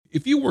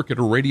If you work at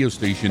a radio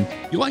station,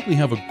 you likely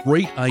have a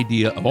great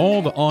idea of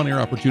all the on-air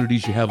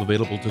opportunities you have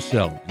available to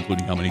sell,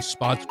 including how many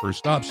spots per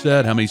stop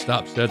set, how many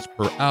stop sets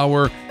per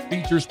hour,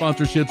 feature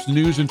sponsorships,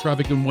 news and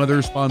traffic and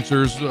weather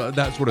sponsors,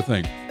 that sort of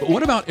thing. But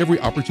what about every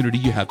opportunity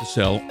you have to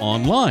sell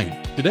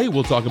online? Today,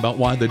 we'll talk about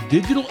why the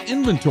digital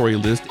inventory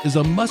list is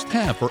a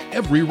must-have for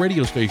every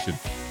radio station.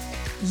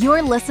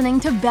 You're listening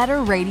to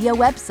Better Radio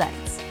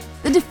Websites,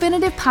 the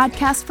definitive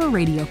podcast for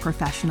radio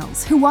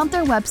professionals who want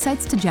their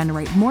websites to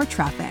generate more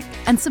traffic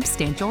and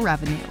substantial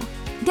revenue.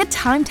 Get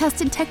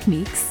time-tested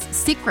techniques,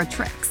 secret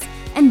tricks,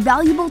 and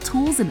valuable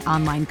tools in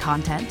online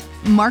content,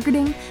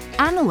 marketing,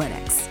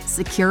 analytics,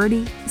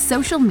 security,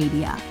 social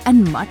media,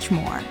 and much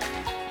more.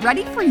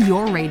 Ready for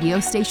your radio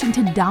station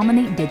to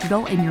dominate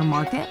digital in your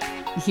market?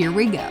 Here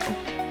we go.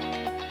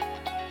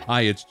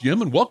 Hi, it's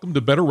Jim, and welcome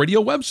to Better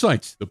Radio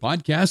Websites, the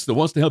podcast that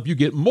wants to help you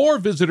get more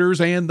visitors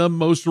and the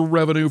most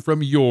revenue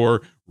from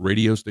your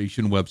radio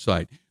station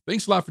website.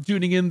 Thanks a lot for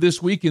tuning in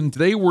this week, and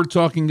today we're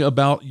talking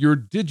about your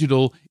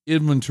digital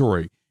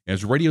inventory.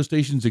 As radio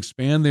stations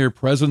expand their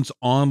presence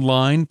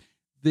online,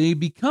 they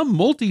become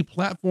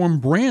multi-platform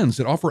brands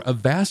that offer a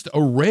vast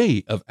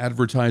array of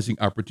advertising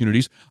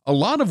opportunities, a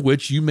lot of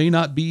which you may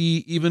not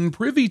be even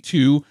privy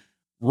to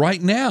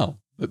right now,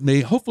 but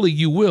hopefully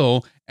you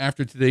will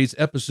after today's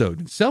episode.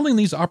 And selling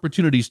these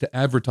opportunities to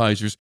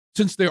advertisers,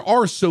 since there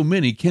are so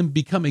many, can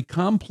become a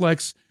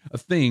complex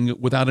thing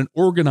without an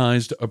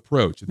organized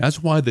approach. And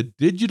that's why the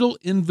digital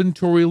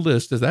inventory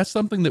list, as that's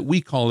something that we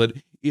call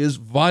it, is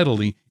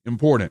vitally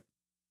important.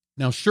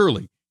 Now,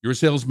 surely your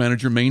sales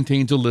manager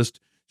maintains a list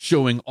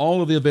showing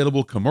all of the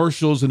available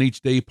commercials in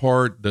each day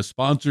part, the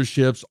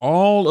sponsorships,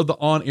 all of the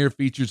on-air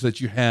features that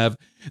you have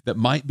that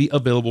might be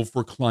available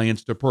for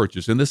clients to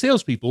purchase. And the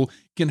salespeople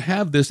can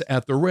have this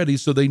at the ready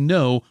so they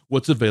know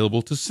what's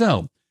available to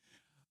sell.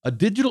 A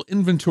digital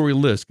inventory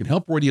list can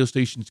help radio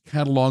stations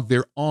catalog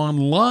their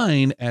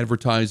online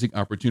advertising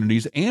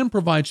opportunities and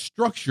provide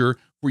structure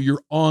for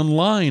your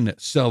online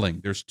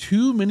selling. There's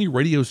too many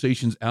radio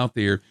stations out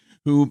there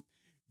who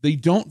they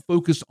don't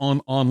focus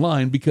on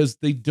online because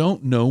they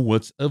don't know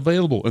what's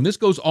available. And this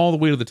goes all the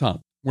way to the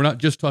top. We're not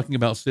just talking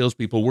about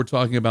salespeople. We're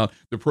talking about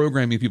the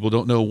programming people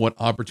don't know what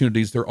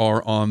opportunities there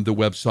are on the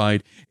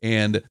website,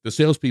 and the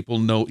salespeople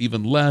know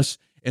even less.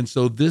 And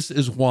so this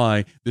is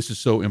why this is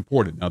so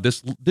important. Now,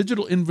 this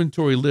digital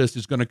inventory list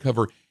is going to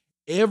cover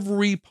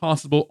every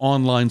possible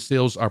online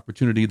sales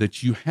opportunity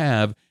that you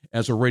have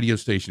as a radio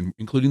station,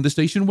 including the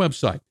station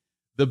website,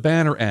 the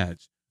banner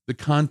ads, the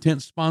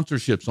content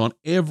sponsorships on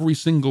every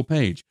single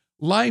page,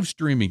 live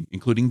streaming,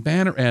 including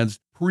banner ads,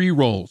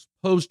 pre-rolls,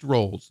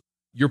 post-rolls,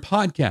 your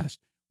podcast,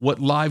 what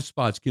live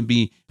spots can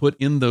be put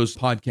in those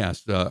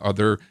podcasts. Are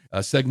there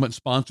segment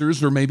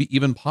sponsors or maybe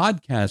even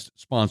podcast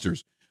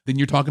sponsors? Then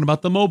you're talking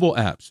about the mobile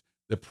apps,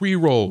 the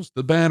pre-rolls,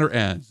 the banner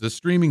ads, the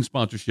streaming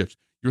sponsorships,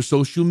 your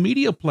social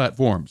media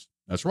platforms.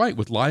 That's right,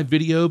 with live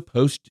video,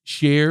 post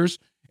shares,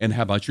 and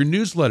how about your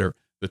newsletter?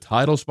 The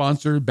title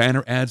sponsor,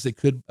 banner ads that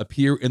could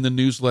appear in the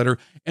newsletter,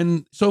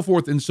 and so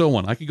forth and so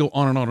on. I could go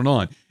on and on and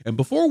on. And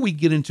before we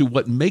get into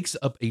what makes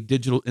up a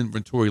digital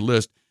inventory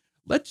list,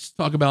 let's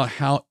talk about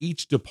how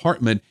each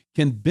department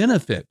can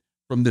benefit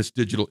from this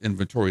digital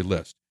inventory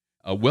list.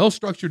 A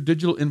well-structured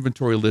digital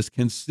inventory list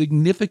can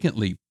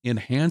significantly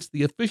enhance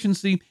the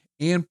efficiency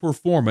and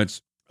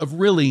performance of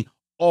really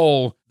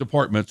all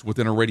departments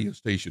within a radio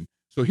station.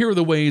 So here are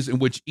the ways in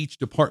which each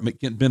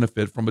department can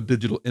benefit from a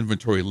digital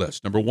inventory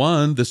list. Number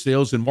one, the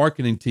sales and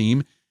marketing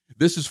team.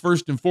 This is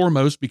first and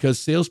foremost because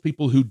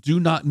salespeople who do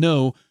not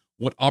know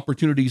what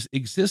opportunities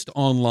exist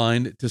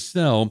online to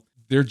sell,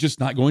 they're just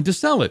not going to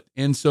sell it.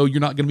 And so you're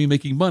not going to be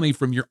making money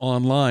from your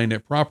online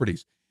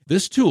properties.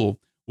 This tool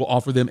will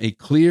offer them a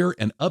clear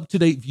and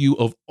up-to-date view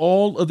of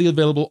all of the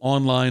available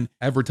online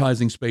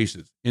advertising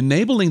spaces,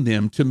 enabling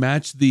them to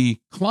match the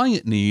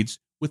client needs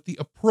with the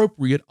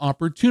appropriate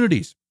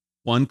opportunities.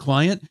 One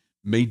client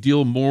may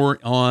deal more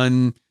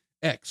on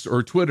X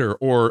or Twitter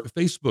or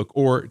Facebook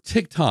or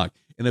TikTok.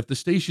 And if the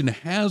station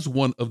has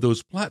one of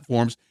those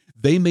platforms,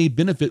 they may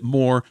benefit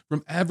more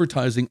from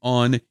advertising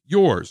on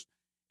yours.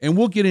 And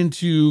we'll get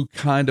into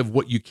kind of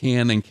what you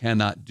can and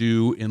cannot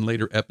do in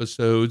later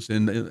episodes,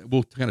 and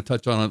we'll kind of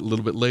touch on it a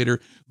little bit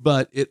later.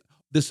 But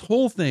this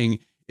whole thing,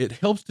 it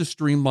helps to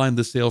streamline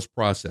the sales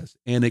process,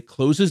 and it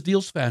closes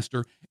deals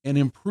faster and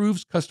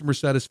improves customer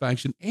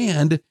satisfaction,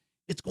 and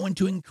it's going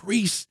to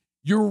increase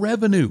your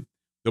revenue.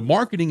 The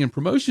marketing and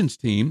promotions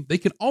team, they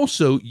can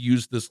also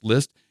use this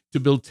list to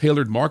build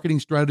tailored marketing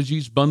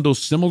strategies, bundle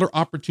similar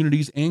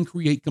opportunities, and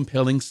create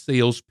compelling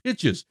sales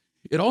pitches.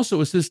 It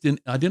also assists in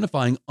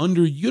identifying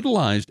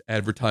underutilized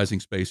advertising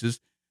spaces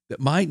that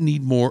might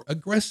need more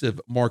aggressive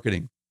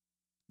marketing.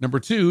 Number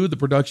two, the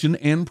production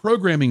and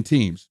programming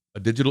teams. A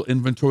digital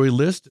inventory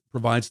list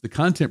provides the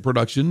content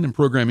production and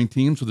programming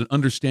teams with an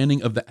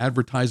understanding of the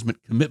advertisement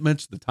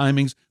commitments, the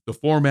timings, the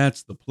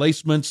formats, the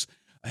placements,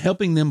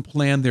 helping them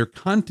plan their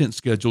content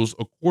schedules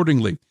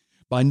accordingly.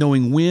 By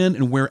knowing when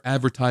and where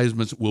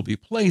advertisements will be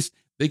placed,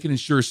 They can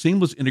ensure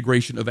seamless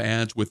integration of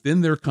ads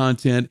within their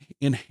content,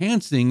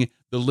 enhancing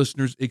the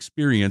listener's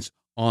experience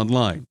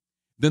online.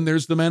 Then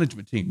there's the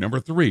management team.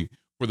 Number 3,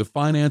 for the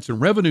finance and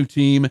revenue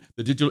team,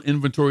 the digital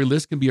inventory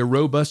list can be a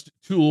robust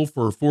tool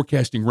for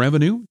forecasting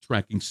revenue,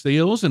 tracking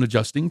sales, and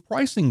adjusting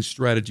pricing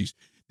strategies.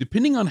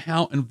 Depending on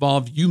how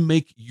involved you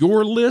make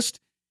your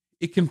list,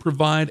 it can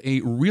provide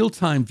a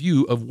real-time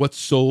view of what's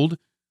sold,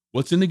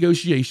 what's in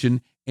negotiation,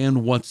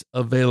 and what's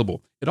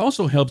available. It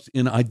also helps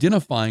in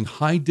identifying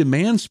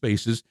high-demand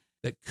spaces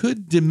that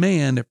could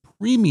demand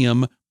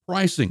premium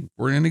pricing.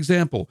 For an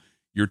example,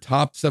 your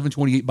top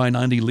 728 by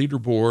 90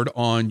 leaderboard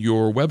on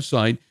your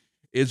website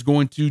is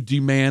going to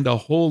demand a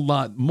whole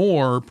lot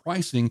more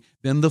pricing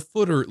than the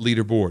footer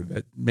leaderboard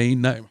that may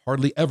not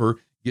hardly ever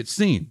get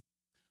seen.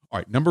 All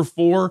right, number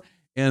 4,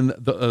 and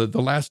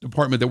the last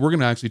department that we're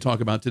going to actually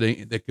talk about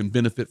today that can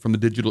benefit from the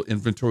digital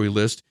inventory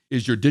list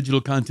is your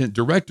digital content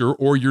director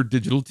or your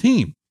digital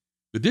team.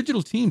 The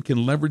digital team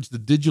can leverage the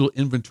digital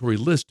inventory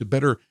list to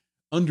better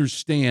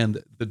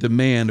understand the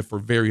demand for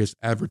various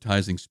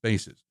advertising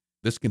spaces.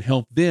 This can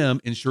help them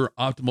ensure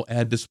optimal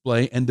ad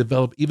display and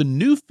develop even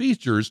new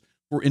features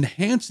for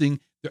enhancing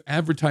the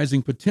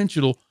advertising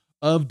potential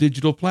of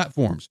digital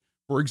platforms.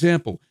 For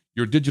example,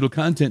 your digital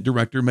content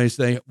director may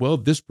say, well,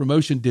 this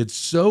promotion did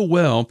so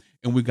well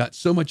and we got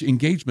so much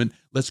engagement,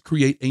 let's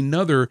create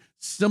another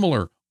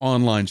similar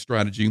online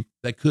strategy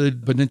that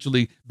could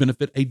potentially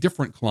benefit a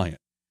different client.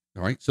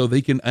 All right, so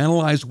they can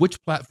analyze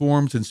which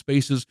platforms and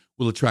spaces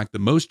will attract the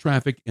most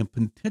traffic and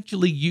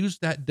potentially use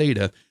that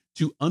data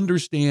to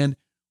understand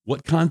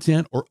what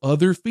content or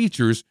other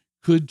features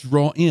could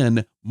draw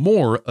in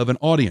more of an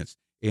audience.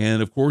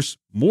 And of course,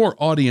 more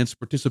audience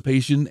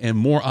participation and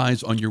more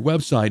eyes on your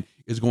website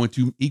is going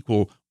to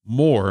equal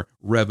more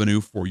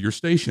revenue for your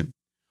station.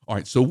 All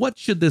right, so what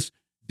should this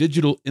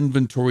digital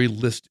inventory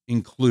list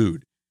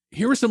include?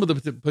 Here are some of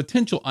the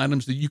potential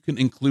items that you can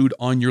include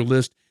on your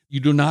list. You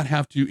do not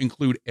have to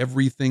include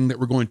everything that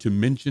we're going to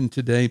mention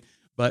today,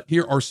 but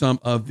here are some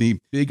of the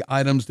big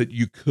items that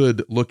you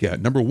could look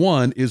at. Number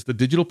 1 is the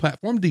digital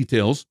platform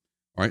details.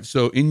 All right,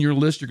 so in your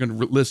list, you're going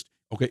to list,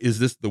 okay, is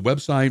this the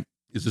website?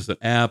 Is this an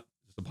app?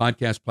 The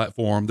podcast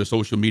platform, the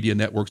social media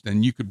networks?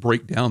 Then you could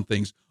break down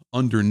things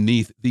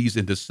underneath these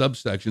into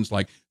subsections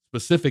like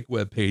specific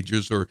web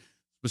pages or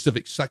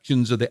specific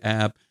sections of the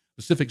app,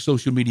 specific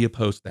social media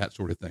posts, that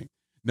sort of thing.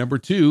 Number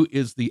 2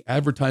 is the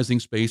advertising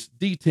space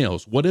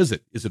details. What is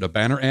it? Is it a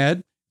banner ad?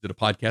 Is it a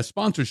podcast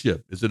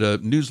sponsorship? Is it a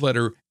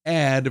newsletter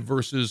ad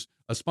versus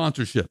a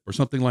sponsorship or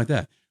something like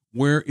that?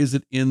 Where is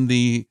it in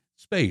the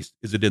space?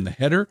 Is it in the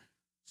header,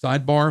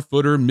 sidebar,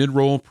 footer,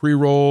 mid-roll,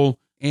 pre-roll,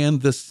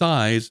 and the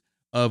size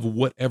of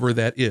whatever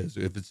that is?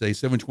 If it's a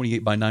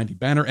 728 by 90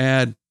 banner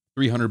ad,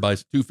 300 by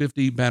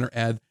 250 banner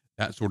ad,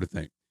 that sort of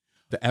thing.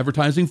 The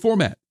advertising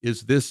format.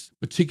 Is this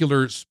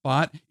particular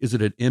spot, is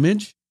it an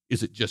image?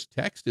 Is it just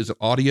text? Is it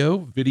audio,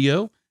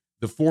 video?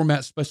 The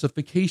format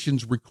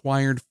specifications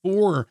required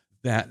for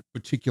that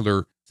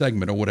particular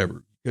segment or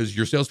whatever, because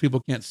your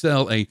salespeople can't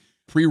sell a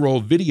pre-roll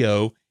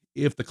video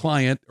if the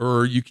client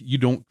or you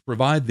don't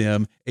provide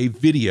them a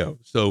video.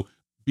 So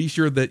be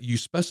sure that you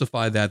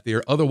specify that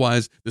there.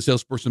 Otherwise, the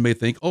salesperson may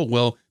think, oh,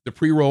 well, the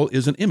pre-roll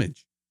is an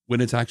image,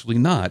 when it's actually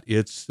not.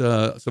 It's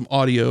some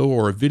audio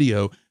or a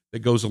video that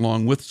goes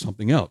along with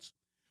something else.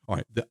 All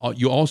right.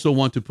 You also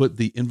want to put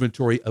the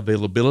inventory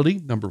availability.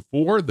 Number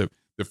 4, the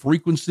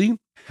frequency.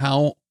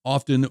 How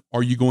often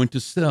are you going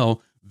to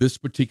sell this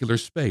particular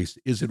space?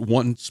 Is it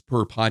once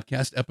per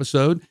podcast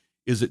episode?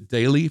 Is it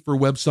daily for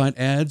website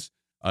ads?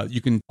 You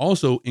can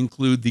also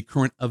include the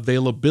current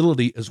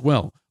availability as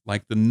well,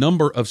 like the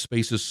number of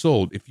spaces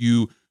sold. If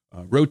you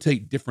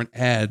rotate different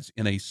ads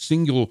in a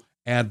single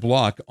ad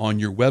block on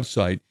your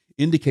website,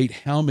 indicate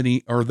how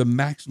many are the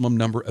maximum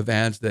number of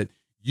ads that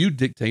you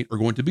dictate are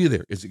going to be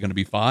there. Is it going to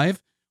be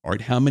 5? All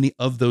right, how many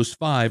of those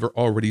 5 are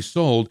already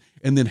sold?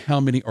 And then how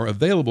many are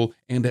available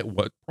and at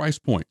what price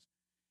points?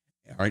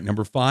 All right,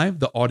 number 5,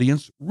 the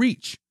audience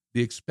reach,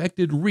 the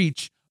expected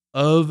reach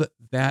of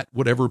that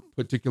whatever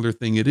particular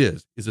thing it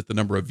is. Is it the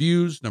number of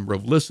views, number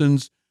of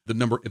listens, the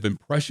number of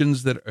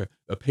impressions that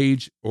a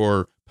page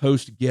or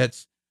post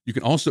gets? You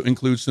can also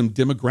include some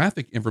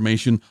demographic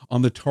information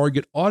on the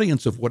target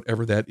audience of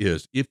whatever that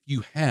is, if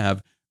you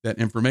have that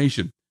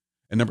information.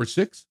 And number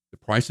 6, the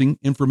pricing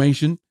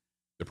information.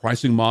 The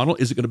pricing model.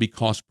 Is it going to be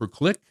cost per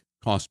click,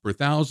 cost per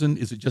thousand?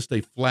 Is it just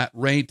a flat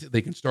rate?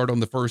 They can start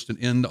on the 1st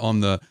and end on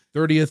the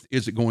 30th.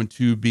 Is it going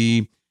to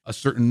be a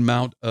certain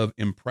amount of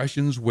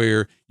impressions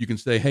where you can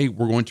say, hey,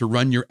 we're going to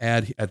run your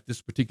ad at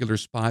this particular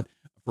spot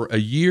for a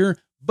year,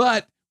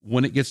 but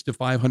when it gets to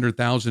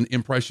 500,000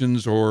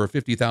 impressions or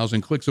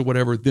 50,000 clicks or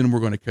whatever, then we're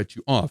going to cut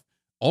you off.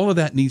 All of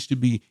that needs to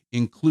be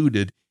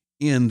included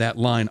in that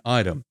line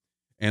item.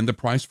 And the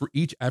price for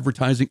each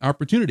advertising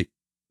opportunity,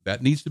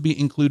 that needs to be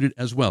included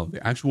as well.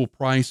 The actual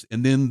price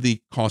and then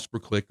the cost per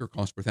click or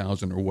cost per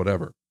thousand or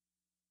whatever.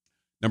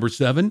 Number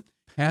 7,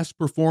 past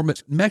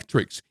performance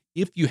metrics.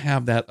 If you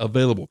have that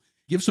available,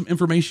 give some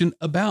information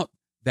about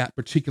that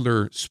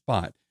particular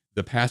spot.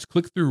 the past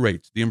click-through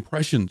rates, the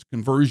impressions,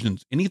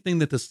 conversions, anything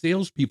that the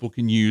salespeople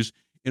can use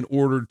in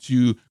order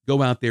to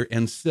go out there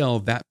and sell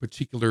that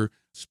particular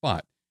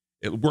spot.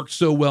 It works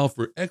so well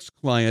for X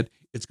client,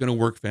 it's going to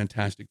work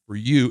fantastic for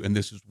you, and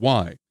this is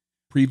why.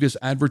 Previous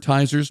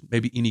advertisers,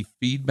 maybe any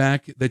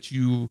feedback that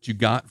you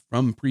got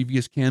from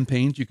previous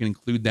campaigns, you can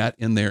include that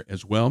in there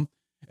as well.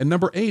 And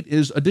number 8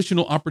 is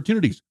additional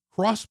opportunities,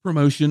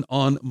 cross-promotion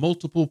on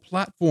multiple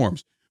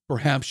platforms.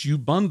 Perhaps you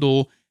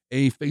bundle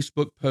a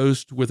Facebook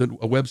post with a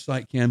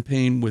website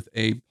campaign with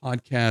a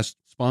podcast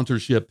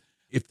sponsorship.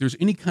 If there's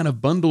any kind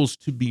of bundles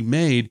to be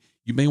made,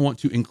 you may want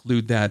to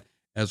include that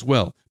as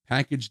well.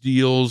 Package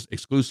deals,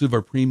 exclusive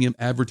or premium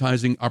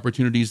advertising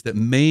opportunities that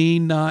may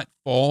not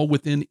fall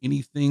within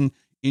anything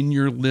in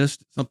your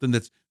list, something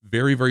that's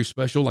very, very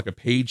special, like a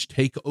page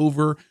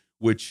takeover,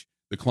 which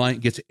the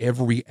client gets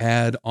every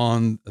ad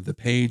on the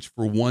page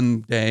for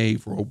one day,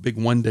 for a big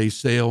one-day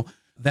sale,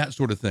 that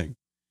sort of thing.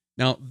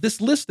 Now, this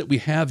list that we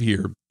have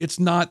here, it's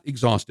not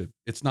exhaustive.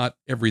 It's not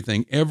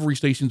everything. Every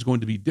station is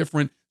going to be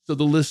different. So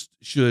the list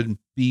should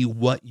be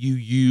what you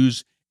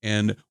use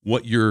and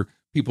what your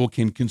people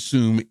can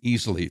consume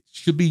easily. It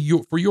should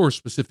be for your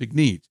specific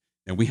needs.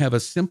 And we have a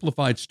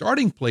simplified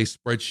starting place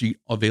spreadsheet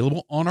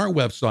available on our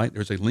website.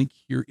 There's a link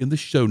here in the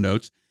show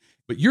notes.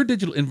 But your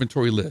digital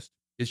inventory list,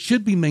 it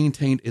should be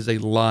maintained as a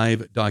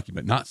live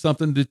document, not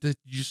something that you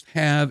just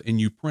have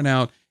and you print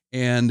out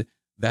and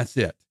that's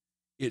it.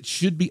 It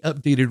should be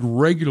updated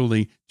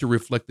regularly to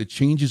reflect the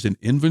changes in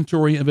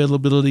inventory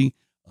availability,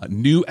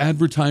 new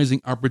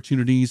advertising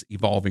opportunities,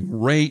 evolving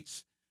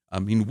rates. I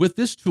mean, with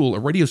this tool, a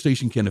radio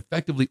station can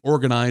effectively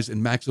organize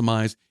and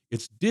maximize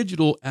its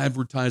digital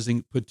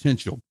advertising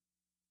potential.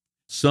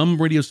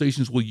 Some radio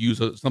stations will use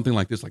something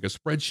like this, like a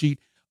spreadsheet.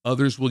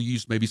 Others will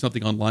use maybe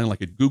something online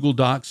like a Google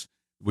Docs,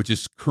 which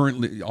is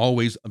currently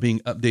always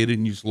being updated,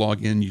 and you just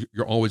log in.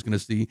 You're always going to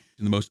see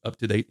the most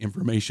up-to-date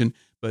information.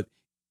 But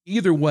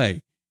either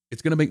way,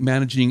 it's going to make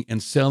managing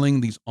and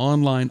selling these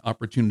online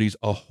opportunities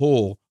a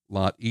whole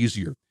lot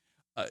easier.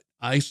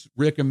 I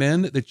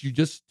recommend that you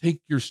just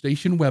take your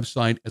station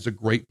website as a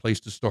great place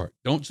to start.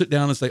 Don't sit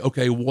down and say,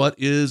 okay, what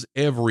is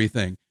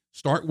everything?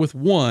 Start with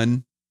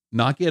one,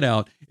 knock it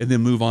out, and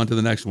then move on to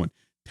the next one.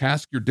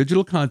 Task your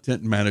digital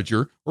content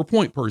manager or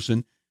point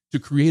person to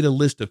create a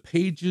list of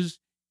pages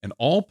and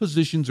all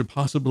positions or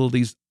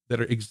possibilities that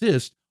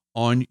exist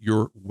on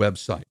your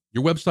website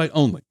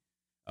only.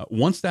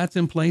 Once that's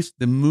in place,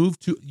 then move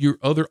to your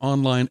other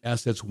online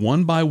assets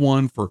one by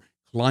one for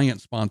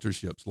client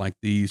sponsorships like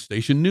the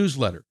station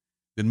newsletter,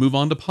 then move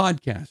on to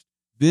podcast,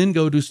 then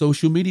go to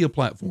social media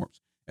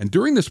platforms. And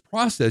during this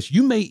process,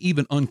 you may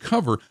even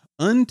uncover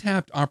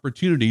untapped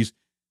opportunities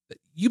that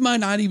you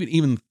might not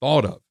even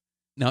thought of.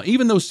 Now,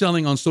 even though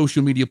selling on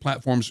social media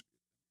platforms,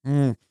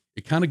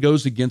 it kind of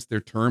goes against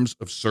their terms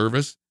of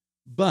service,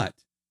 but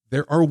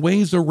there are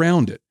ways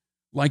around it,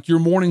 like your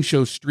morning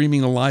show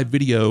streaming a live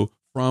video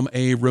from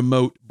a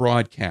remote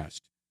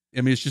broadcast.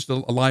 I mean, it's just a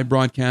live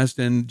broadcast,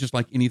 and just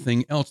like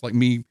anything else, like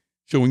me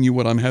showing you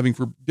what I'm having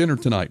for dinner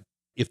tonight.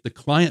 If the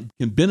client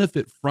can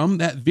benefit from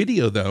that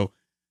video, though,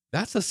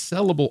 that's a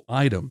sellable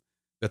item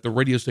that the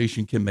radio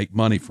station can make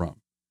money from.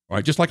 All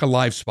right, just like a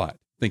live spot.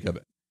 Think of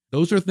it.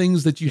 Those are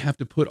things that you have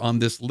to put on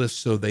this list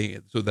so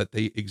that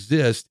they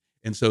exist,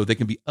 and so they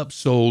can be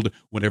upsold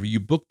whenever you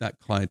book that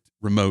client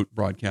remote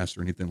broadcast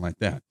or anything like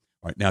that.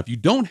 All right, now if you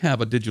don't have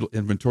a digital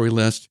inventory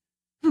list,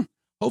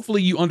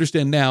 hopefully you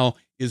understand now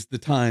is the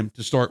time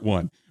to start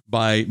one.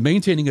 By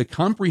maintaining a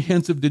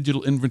comprehensive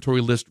digital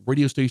inventory list,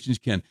 radio stations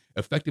can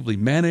effectively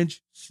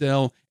manage,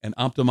 sell, and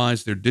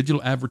optimize their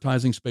digital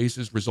advertising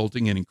spaces,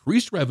 resulting in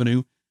increased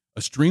revenue,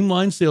 a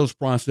streamlined sales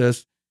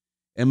process,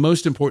 and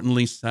most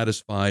importantly,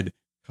 satisfied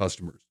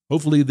customers.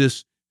 Hopefully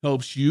this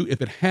helps you.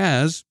 If it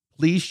has,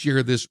 please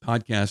share this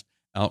podcast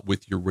out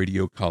with your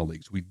radio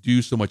colleagues. We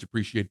do so much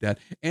appreciate that.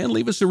 And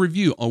leave us a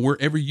review on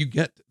wherever you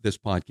get this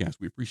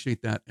podcast. We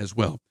appreciate that as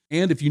well.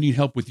 And if you need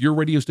help with your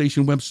radio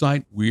station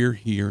website, we're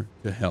here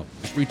to help.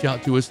 Just reach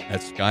out to us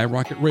at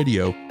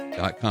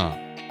skyrocketradio.com.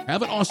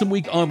 Have an awesome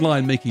week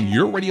online making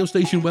your radio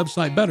station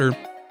website better.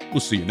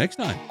 We'll see you next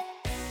time.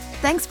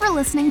 Thanks for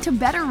listening to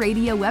Better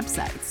Radio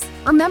Websites.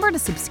 Remember to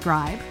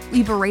subscribe,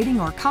 leave a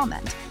rating or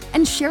comment,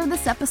 and share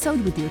this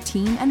episode with your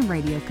team and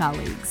radio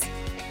colleagues.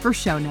 For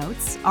show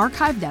notes,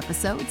 archived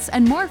episodes,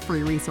 and more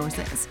free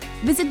resources,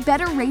 visit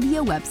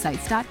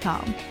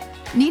betterradiowebsites.com.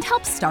 Need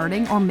help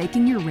starting or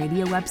making your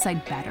radio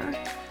website better?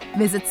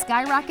 Visit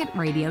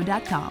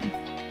skyrocketradio.com.